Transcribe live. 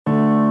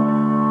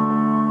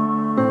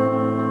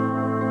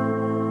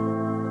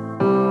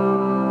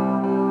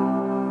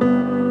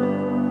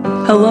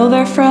Hello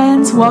there,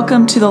 friends.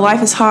 Welcome to the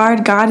Life is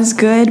Hard, God is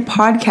Good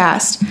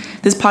podcast.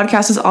 This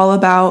podcast is all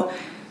about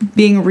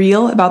being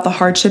real about the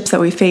hardships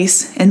that we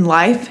face in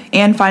life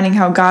and finding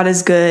how God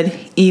is good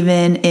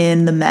even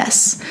in the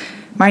mess.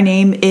 My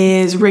name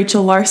is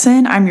Rachel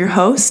Larson. I'm your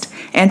host,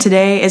 and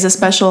today is a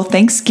special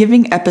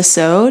Thanksgiving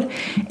episode.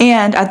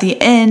 And at the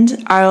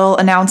end, I'll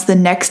announce the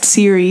next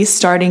series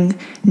starting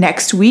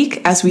next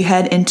week as we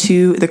head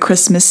into the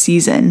Christmas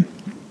season.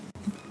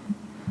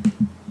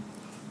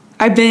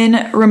 I've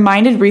been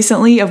reminded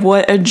recently of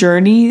what a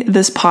journey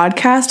this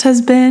podcast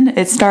has been.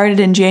 It started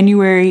in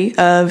January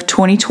of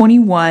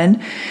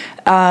 2021,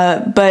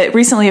 but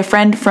recently a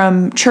friend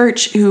from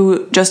church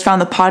who just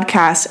found the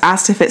podcast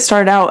asked if it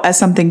started out as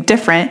something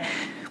different,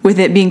 with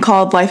it being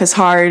called Life is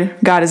Hard,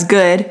 God is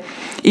Good,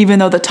 even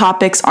though the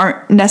topics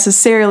aren't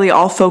necessarily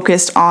all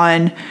focused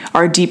on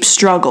our deep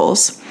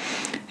struggles.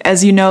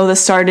 As you know,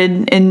 this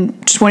started in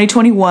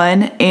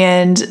 2021,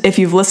 and if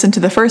you've listened to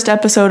the first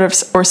episode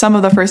or some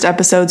of the first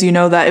episodes, you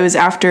know that it was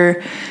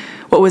after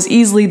what was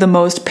easily the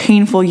most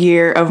painful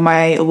year of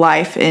my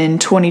life in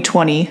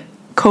 2020.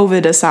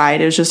 COVID aside,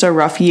 it was just a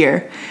rough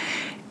year.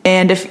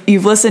 And if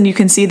you've listened, you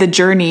can see the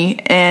journey,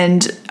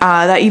 and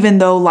that even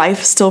though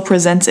life still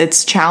presents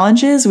its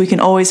challenges, we can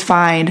always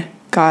find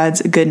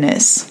God's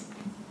goodness.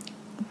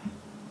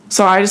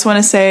 So I just want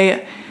to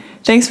say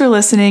thanks for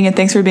listening and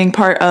thanks for being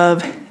part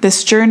of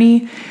this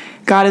journey.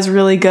 God is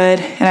really good,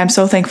 and I'm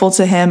so thankful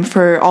to Him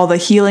for all the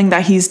healing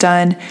that He's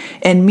done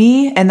in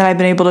me and that I've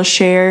been able to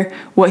share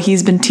what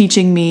He's been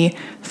teaching me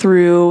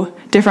through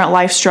different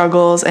life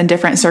struggles and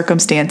different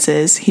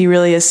circumstances. He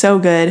really is so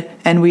good,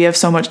 and we have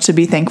so much to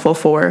be thankful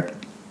for.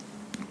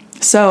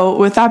 So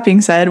with that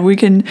being said, we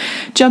can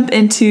jump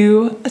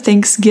into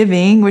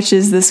Thanksgiving, which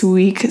is this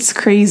week. It's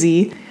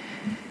crazy.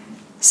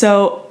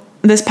 So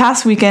this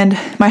past weekend,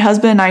 my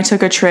husband and I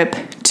took a trip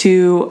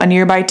to a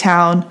nearby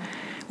town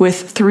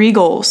with 3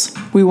 goals.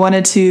 We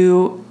wanted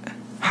to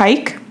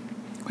hike,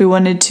 we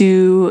wanted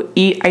to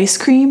eat ice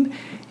cream,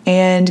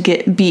 and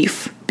get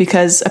beef,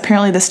 because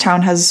apparently this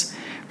town has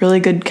really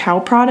good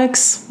cow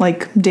products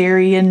like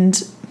dairy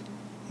and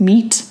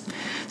meat.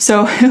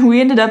 So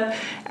we ended up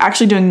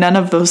actually doing none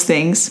of those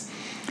things.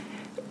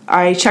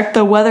 I checked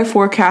the weather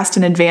forecast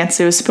in advance.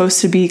 It was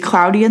supposed to be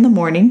cloudy in the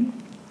morning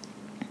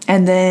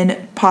and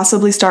then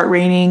possibly start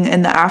raining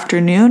in the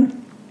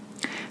afternoon.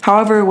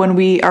 However, when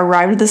we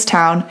arrived at this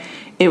town,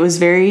 it was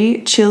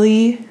very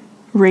chilly,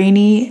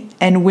 rainy,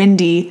 and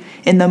windy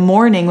in the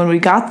morning when we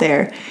got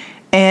there.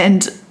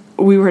 And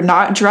we were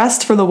not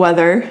dressed for the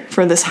weather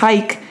for this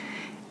hike,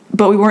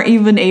 but we weren't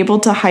even able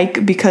to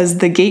hike because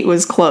the gate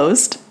was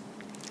closed.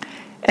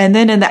 And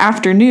then in the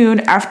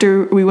afternoon,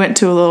 after we went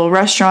to a little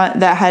restaurant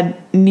that had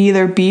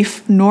neither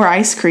beef nor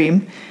ice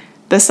cream,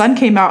 the sun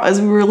came out as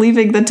we were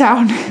leaving the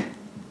town.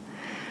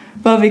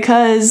 But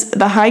because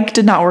the hike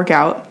did not work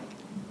out,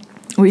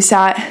 we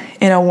sat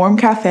in a warm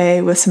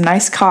cafe with some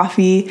nice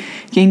coffee,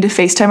 getting to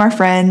FaceTime our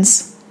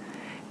friends,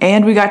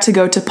 and we got to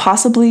go to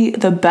possibly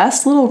the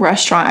best little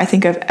restaurant I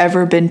think I've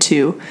ever been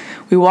to.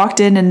 We walked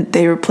in and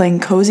they were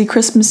playing cozy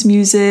Christmas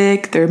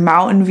music, there were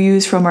mountain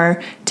views from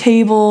our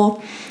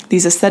table,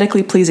 these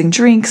aesthetically pleasing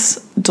drinks,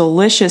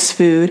 delicious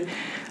food,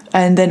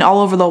 and then all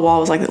over the wall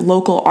was like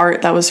local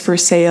art that was for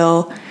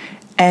sale.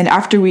 And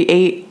after we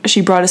ate,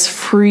 she brought us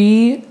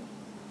free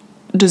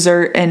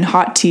dessert and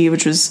hot tea,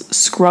 which was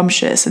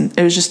scrumptious, and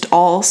it was just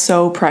all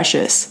so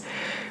precious.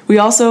 We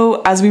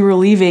also, as we were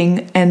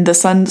leaving and the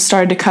sun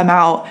started to come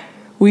out,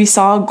 we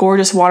saw a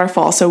gorgeous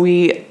waterfall, so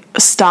we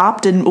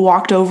stopped and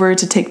walked over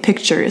to take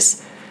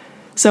pictures.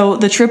 So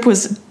the trip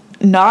was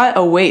not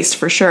a waste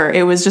for sure.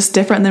 It was just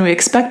different than we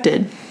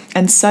expected,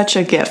 and such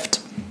a gift.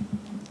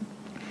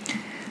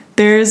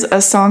 There's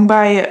a song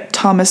by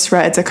Thomas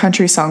Rhett, it's a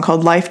country song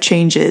called Life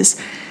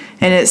Changes,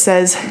 and it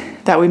says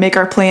that we make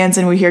our plans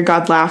and we hear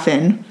God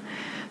laughing.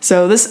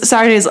 So this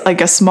Saturday is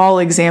like a small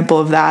example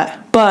of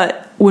that.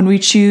 But when we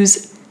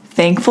choose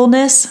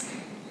thankfulness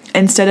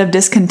instead of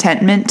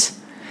discontentment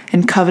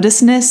and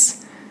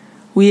covetousness,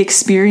 we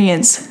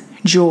experience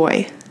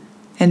joy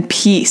and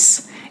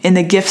peace in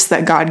the gifts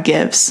that God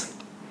gives.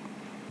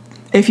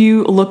 If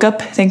you look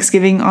up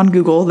Thanksgiving on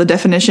Google, the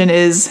definition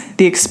is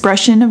the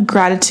expression of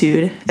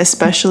gratitude,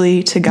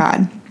 especially to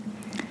God.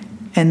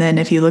 And then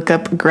if you look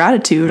up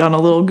gratitude on a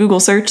little Google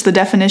search, the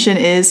definition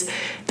is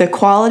the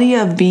quality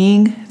of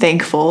being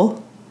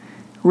thankful,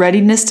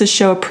 readiness to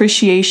show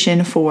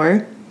appreciation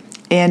for,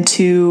 and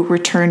to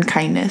return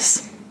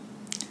kindness.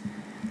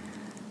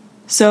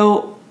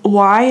 So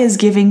why is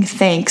giving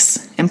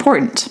thanks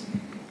important?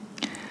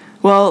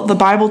 Well, the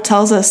Bible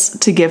tells us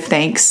to give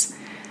thanks.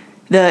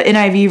 The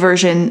NIV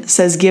version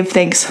says give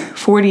thanks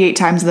 48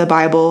 times in the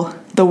Bible.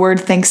 The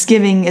word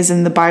thanksgiving is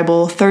in the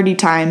Bible 30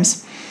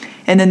 times.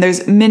 And then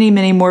there's many,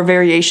 many more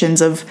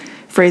variations of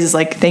phrases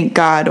like thank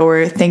God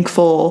or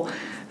thankful.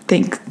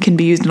 Thank can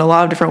be used in a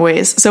lot of different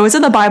ways. So it's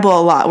in the Bible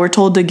a lot. We're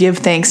told to give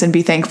thanks and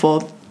be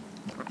thankful.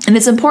 And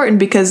it's important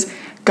because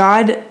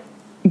God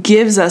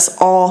gives us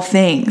all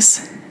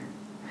things.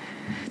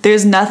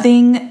 There's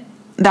nothing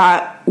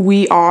that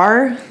we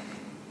are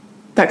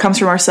that comes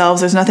from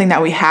ourselves. There's nothing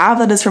that we have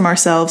that is from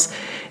ourselves.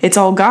 It's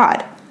all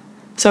God.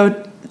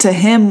 So to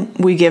him,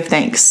 we give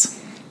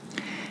thanks.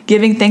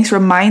 Giving thanks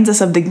reminds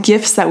us of the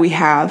gifts that we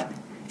have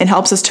and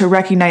helps us to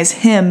recognize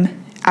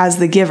him as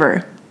the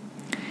giver.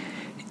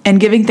 And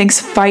giving thanks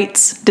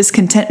fights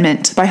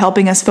discontentment by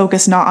helping us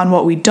focus not on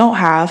what we don't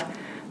have,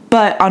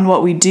 but on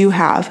what we do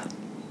have.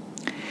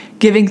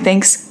 Giving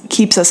thanks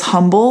keeps us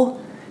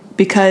humble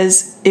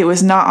because it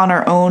was not on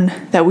our own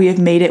that we have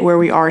made it where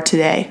we are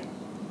today.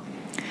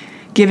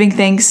 Giving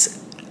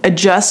thanks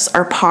adjusts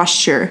our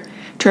posture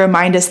to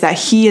remind us that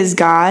he is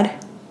God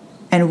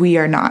and we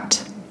are not.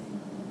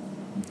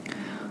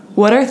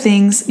 What are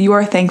things you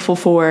are thankful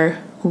for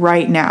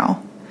right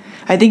now?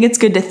 I think it's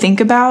good to think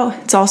about.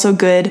 It's also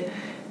good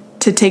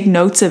to take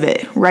notes of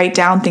it. Write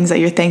down things that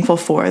you're thankful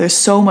for. There's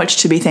so much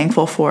to be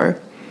thankful for.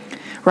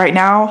 Right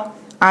now,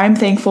 I'm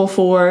thankful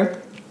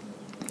for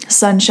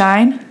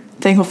sunshine,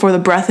 thankful for the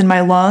breath in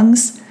my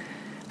lungs.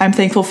 I'm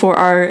thankful for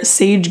our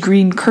sage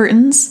green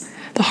curtains,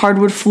 the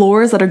hardwood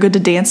floors that are good to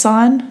dance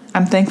on.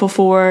 I'm thankful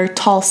for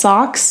tall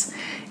socks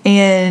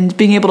and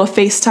being able to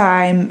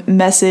FaceTime,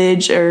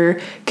 message,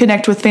 or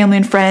connect with family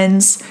and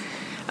friends,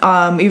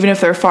 even if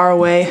they're far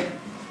away.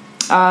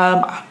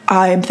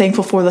 I'm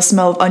thankful for the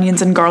smell of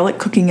onions and garlic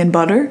cooking in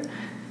butter,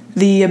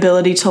 the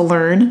ability to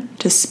learn,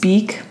 to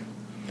speak,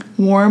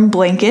 warm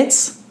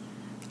blankets,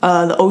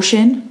 the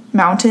ocean,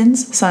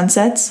 mountains,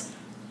 sunsets,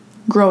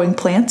 growing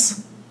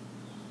plants,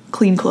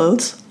 clean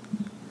clothes.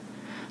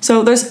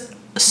 So there's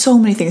so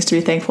many things to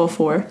be thankful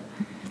for.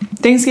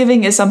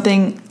 Thanksgiving is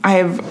something I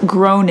have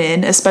grown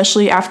in,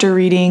 especially after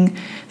reading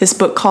this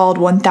book called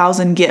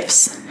 1,000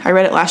 Gifts. I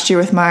read it last year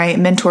with my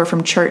mentor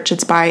from church.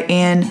 It's by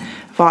Ann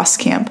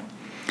Voskamp.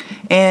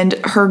 And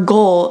her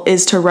goal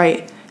is to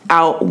write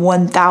out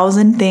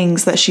 1,000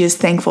 things that she is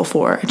thankful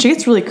for. And she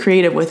gets really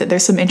creative with it.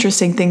 There's some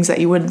interesting things that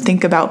you wouldn't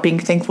think about being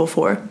thankful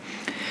for.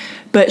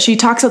 But she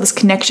talks about this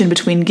connection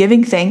between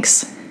giving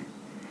thanks,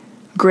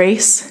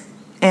 grace,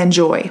 and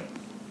joy.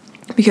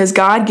 Because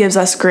God gives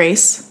us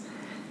grace,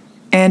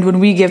 and when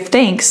we give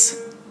thanks,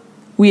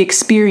 we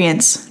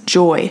experience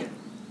joy.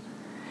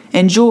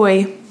 And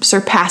joy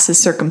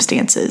surpasses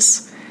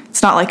circumstances.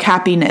 It's not like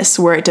happiness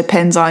where it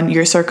depends on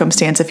your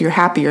circumstance if you're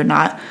happy or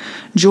not.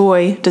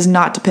 Joy does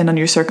not depend on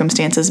your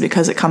circumstances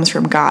because it comes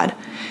from God.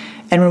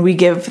 And when we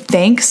give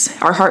thanks,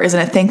 our heart is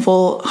in a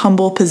thankful,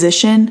 humble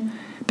position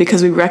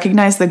because we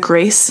recognize the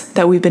grace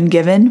that we've been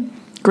given.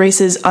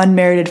 Grace is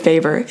unmerited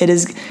favor. It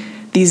is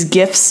these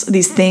gifts,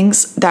 these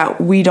things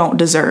that we don't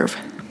deserve.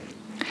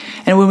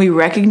 And when we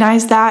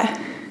recognize that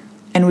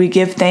and we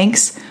give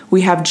thanks,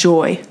 we have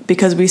joy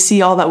because we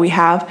see all that we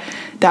have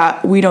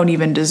that we don't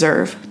even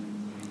deserve.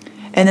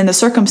 And then the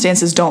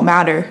circumstances don't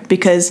matter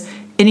because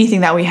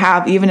anything that we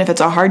have, even if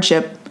it's a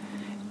hardship,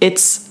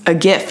 it's a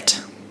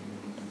gift.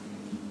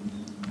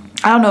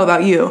 I don't know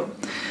about you,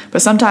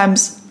 but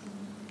sometimes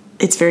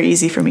it's very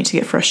easy for me to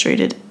get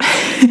frustrated.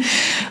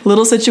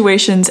 Little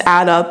situations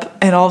add up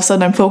and all of a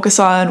sudden I'm focused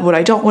on what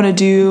I don't want to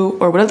do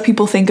or what other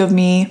people think of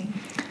me.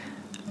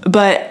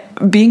 But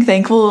being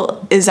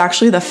thankful is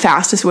actually the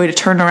fastest way to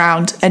turn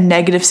around a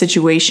negative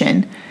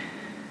situation.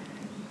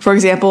 For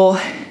example,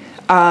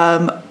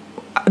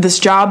 this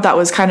job that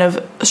was kind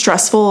of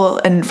stressful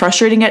and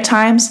frustrating at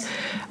times,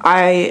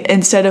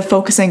 instead of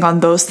focusing on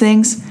those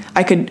things,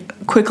 I could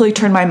quickly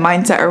turn my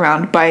mindset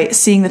around by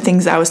seeing the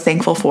things that I was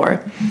thankful for.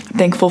 I'm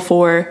thankful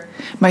for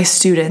my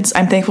students.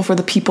 I'm thankful for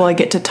the people I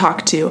get to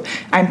talk to.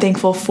 I'm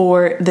thankful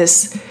for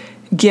this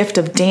gift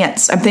of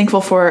dance. I'm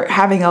thankful for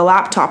having a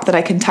laptop that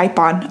I can type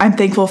on. I'm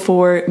thankful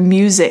for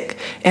music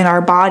and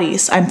our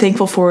bodies. I'm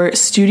thankful for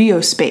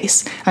studio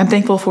space. I'm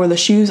thankful for the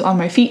shoes on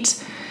my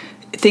feet.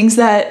 Things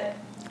that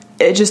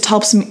it just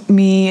helps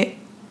me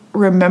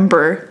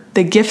remember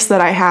the gifts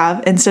that I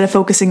have instead of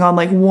focusing on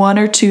like one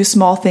or two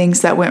small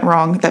things that went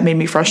wrong that made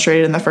me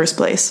frustrated in the first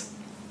place.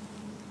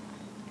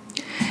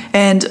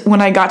 And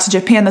when I got to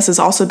Japan, this has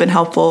also been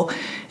helpful.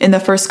 In the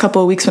first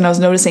couple of weeks when I was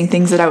noticing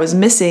things that I was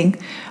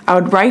missing, I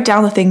would write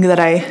down the thing that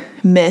I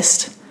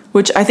missed,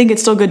 which I think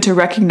it's still good to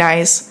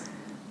recognize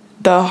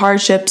the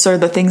hardships or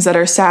the things that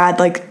are sad.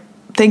 Like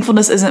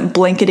thankfulness isn't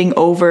blanketing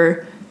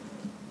over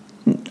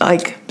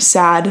like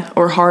sad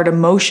or hard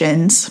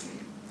emotions,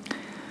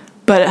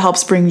 but it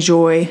helps bring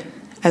joy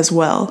as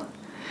well.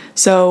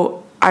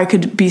 So I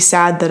could be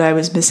sad that I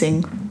was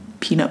missing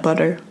peanut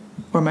butter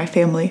or my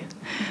family,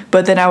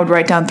 but then I would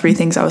write down 3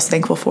 things I was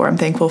thankful for. I'm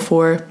thankful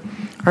for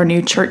our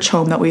new church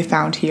home that we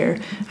found here.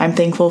 I'm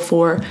thankful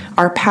for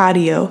our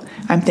patio.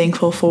 I'm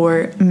thankful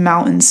for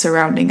mountains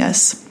surrounding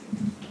us.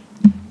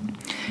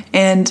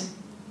 And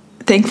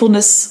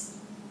thankfulness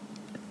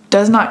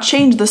does not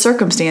change the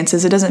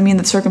circumstances. It doesn't mean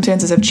that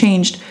circumstances have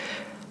changed,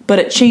 but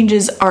it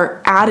changes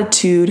our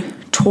attitude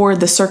toward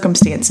the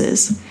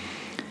circumstances.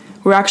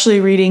 We're actually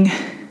reading,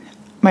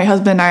 my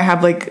husband and I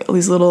have like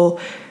these little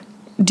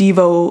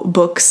Devo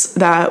books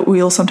that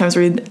we'll sometimes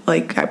read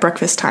like at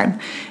breakfast time.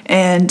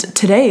 And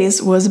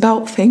today's was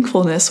about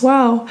thankfulness.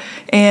 Wow.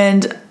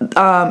 And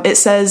it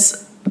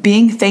says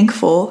being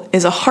thankful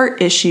is a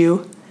heart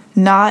issue,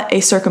 not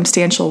a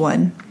circumstantial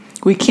one.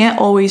 We can't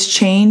always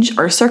change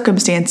our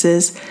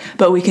circumstances,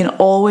 but we can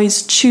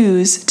always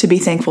choose to be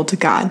thankful to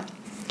God.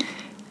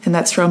 And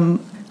that's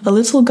from A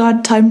Little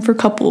God Time for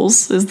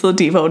Couples is the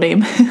Devo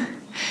name.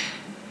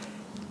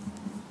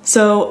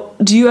 So,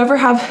 do you ever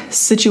have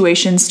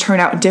situations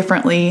turn out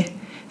differently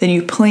than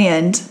you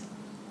planned,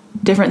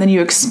 different than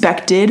you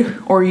expected,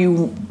 or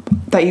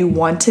that you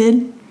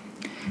wanted?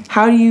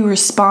 How do you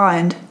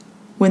respond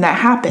when that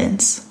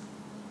happens?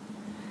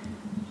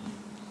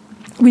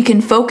 We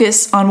can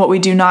focus on what we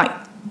do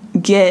not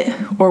get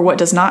or what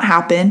does not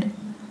happen,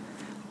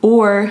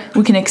 or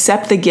we can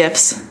accept the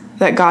gifts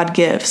that God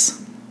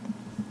gives.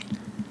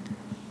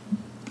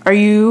 Are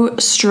you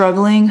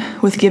struggling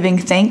with giving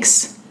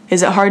thanks?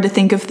 Is it hard to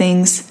think of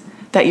things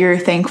that you're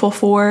thankful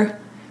for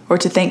or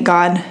to thank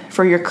God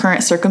for your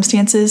current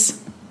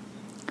circumstances?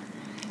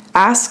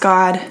 Ask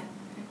God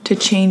to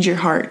change your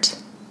heart,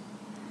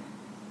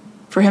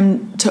 for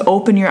Him to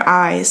open your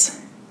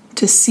eyes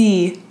to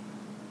see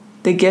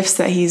the gifts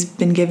that He's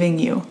been giving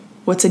you,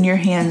 what's in your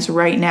hands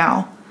right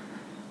now.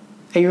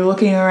 That you're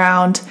looking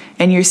around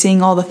and you're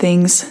seeing all the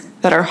things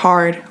that are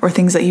hard or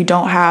things that you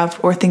don't have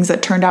or things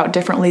that turned out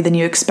differently than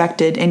you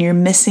expected, and you're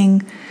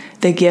missing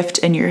the gift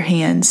in your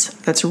hands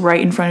that's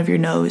right in front of your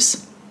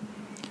nose.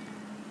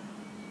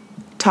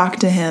 Talk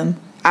to Him.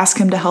 Ask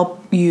Him to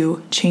help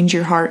you change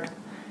your heart,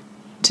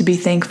 to be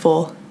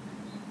thankful,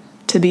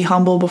 to be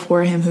humble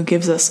before Him who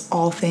gives us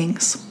all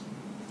things.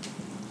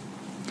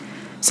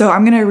 So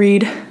I'm going to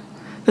read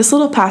this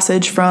little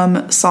passage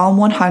from Psalm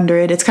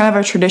 100. It's kind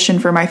of a tradition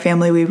for my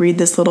family. We read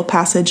this little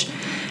passage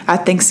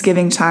at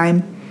Thanksgiving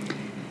time.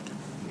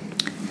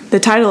 The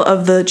title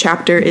of the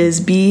chapter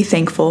is Be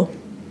Thankful.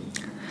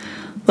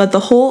 Let the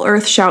whole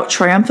earth shout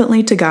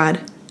triumphantly to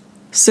God.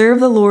 Serve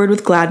the Lord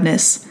with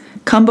gladness.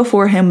 Come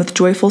before Him with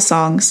joyful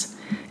songs.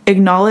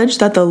 Acknowledge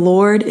that the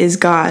Lord is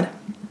God.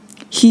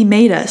 He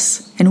made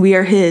us, and we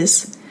are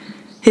His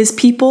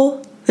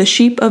people, the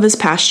sheep of His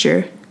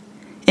pasture.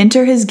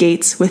 Enter His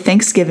gates with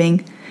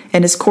thanksgiving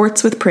and His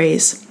courts with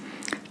praise.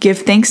 Give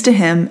thanks to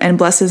Him and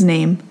bless His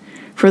name.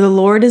 For the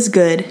Lord is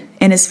good,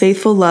 and His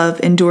faithful love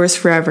endures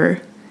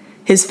forever.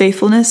 His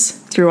faithfulness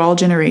through all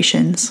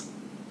generations.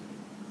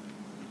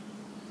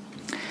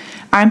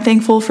 I'm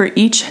thankful for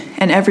each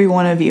and every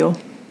one of you.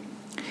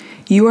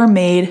 You are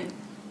made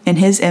in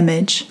His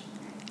image,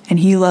 and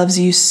He loves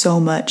you so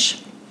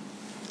much.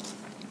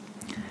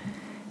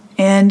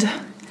 And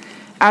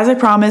as I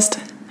promised,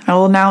 I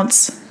will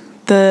announce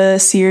the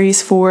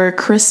series for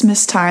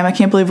Christmas time. I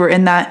can't believe we're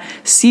in that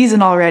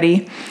season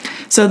already.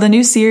 So the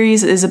new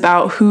series is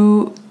about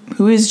who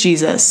is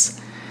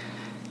Jesus.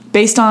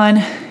 Based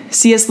on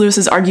C.S.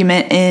 Lewis's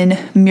argument in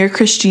Mere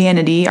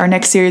Christianity, our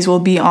next series will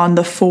be on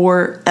the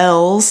 4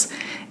 L's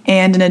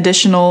and an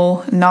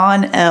additional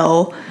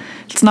non-L.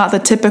 It's not the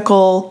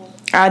typical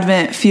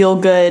Advent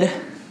feel-good,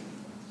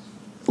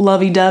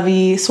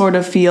 lovey-dovey sort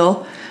of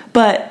feel,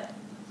 but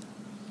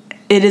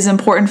it is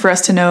important for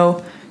us to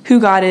know who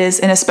God is,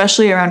 and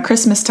especially around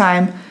Christmas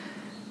time,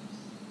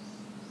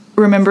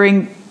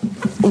 remembering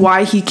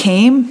why He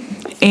came.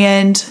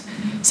 And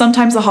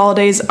sometimes the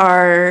holidays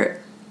are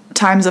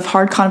times of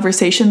hard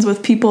conversations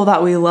with people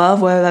that we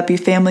love, whether that be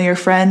family or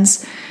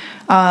friends.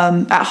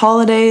 At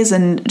holidays,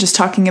 and just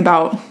talking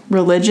about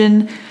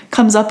religion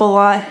comes up a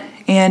lot,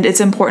 and it's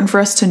important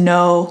for us to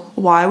know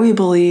why we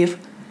believe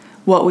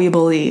what we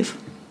believe.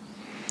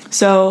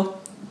 So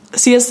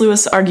C.S.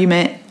 Lewis'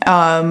 argument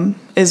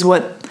is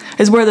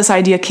where this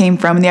idea came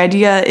from. And the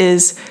idea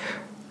is,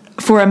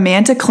 for a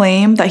man to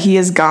claim that he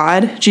is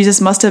God,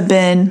 Jesus must have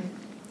been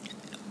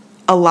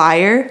a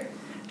liar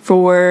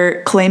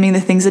for claiming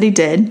the things that He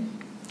did,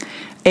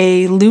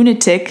 a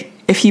lunatic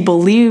if he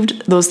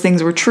believed those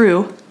things were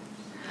true,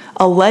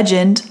 a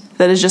legend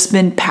that has just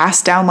been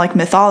passed down like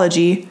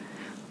mythology,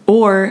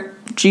 or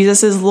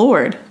Jesus is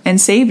Lord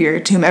and Savior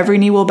to whom every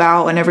knee will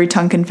bow and every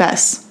tongue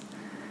confess.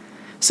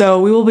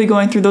 So we will be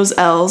going through those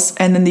L's,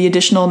 and then the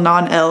additional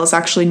non-L is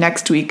actually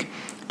next week.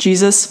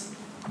 Jesus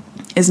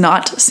is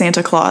not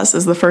Santa Claus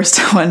is the first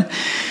one.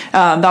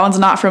 That one's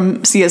not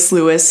from C.S.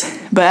 Lewis.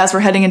 But as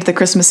we're heading into the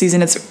Christmas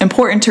season, it's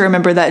important to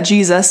remember that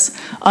Jesus,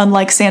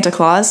 unlike Santa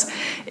Claus,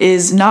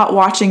 is not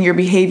watching your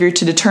behavior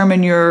to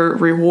determine your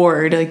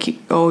reward. Like,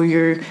 oh,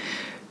 you're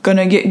going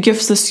to get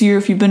gifts this year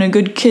if you've been a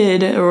good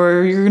kid,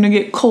 or you're going to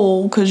get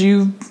coal because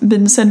you've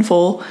been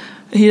sinful.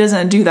 He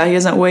doesn't do that. He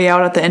doesn't weigh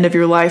out at the end of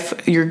your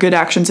life your good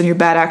actions and your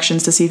bad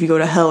actions to see if you go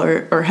to hell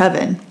or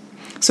heaven.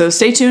 So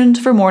stay tuned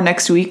for more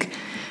next week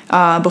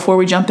before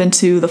we jump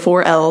into the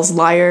 4 L's: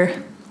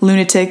 liar,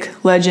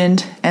 lunatic,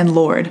 legend, and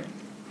Lord.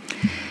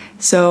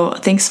 So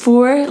thanks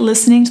for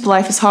listening to the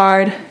Life is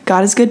Hard,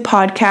 God is Good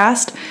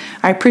podcast.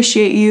 I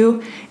appreciate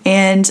you.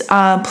 And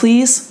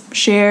please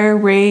share,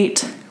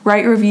 rate,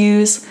 write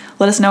reviews.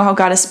 Let us know how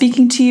God is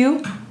speaking to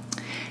you.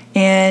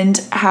 And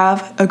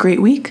have a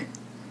great week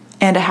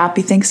and a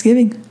happy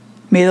Thanksgiving.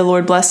 May the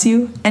Lord bless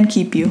you and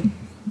keep you.